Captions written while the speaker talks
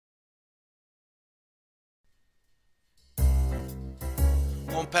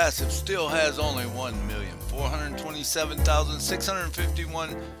ONPASSIVE still has only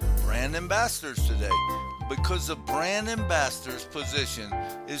 1,427,651 brand ambassadors today, because the brand ambassador's position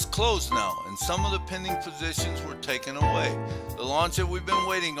is closed now and some of the pending positions were taken away. The launch that we've been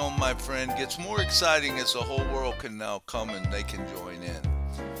waiting on, my friend, gets more exciting as the whole world can now come and they can join in.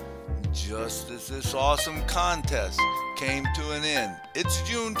 Just as this awesome contest came to an end, it's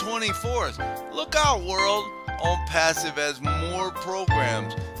June 24th. Look out, world! ONPASSIVE has more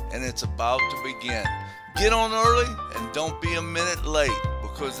programs and it's about to begin. Get on early and don't be a minute late,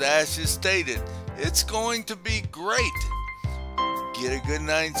 because as you stated, it's going to be great. Get a good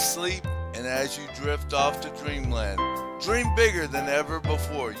night's sleep, and as you drift off to dreamland, dream bigger than ever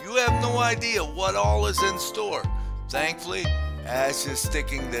before. You have no idea what all is in store. Thankfully, Ash is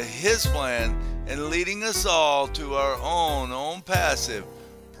sticking to his plan and leading us all to our own ONPASSIVE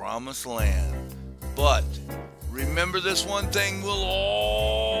promised land. But remember, this one thing will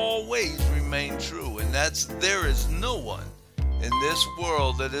always remain true, and that's there is no one in this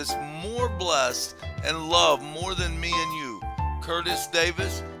world that is more blessed and loved more than me and you. Curtis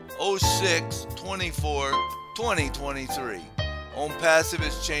Davis, 06/24/2023. ONPASSIVE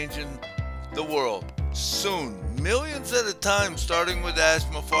is changing the world. Soon, millions at a time, starting with Ash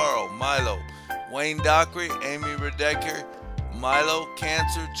Mafaro, Milo, Wayne Dockery, Amy Redeker, Milo,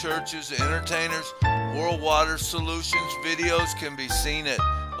 Cancer, Churches, Entertainers, World Water Solutions. Videos can be seen at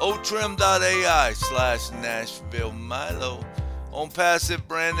otrim.ai/NashvilleMilo. ONPASSIVE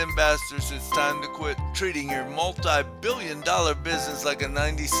brand ambassadors, it's time to quit treating your multi-billion-dollar business like a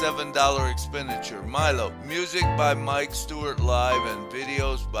 $97 expenditure. Milo, music by Mike Stewart Live and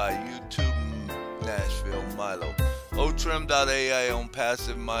videos by YouTube Nashville Milo. otrim.ai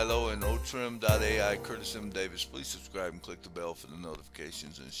ONPASSIVE Milo and otrim.ai Curtis M. Davis. Please subscribe and click the bell for the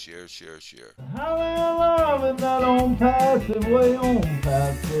notifications and share. How they loving that ONPASSIVE way,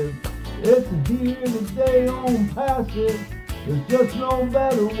 ONPASSIVE. It's here today, ONPASSIVE. There's just no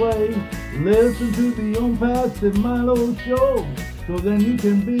better way. Listen to the ONPASSIVE Milo show, so then you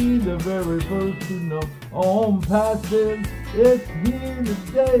can be the very first to know. ONPASSIVE, it's here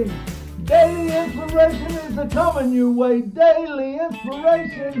today. Daily inspiration is coming your way. Daily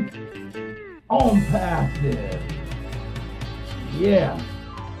inspiration, ONPASSIVE. Yeah.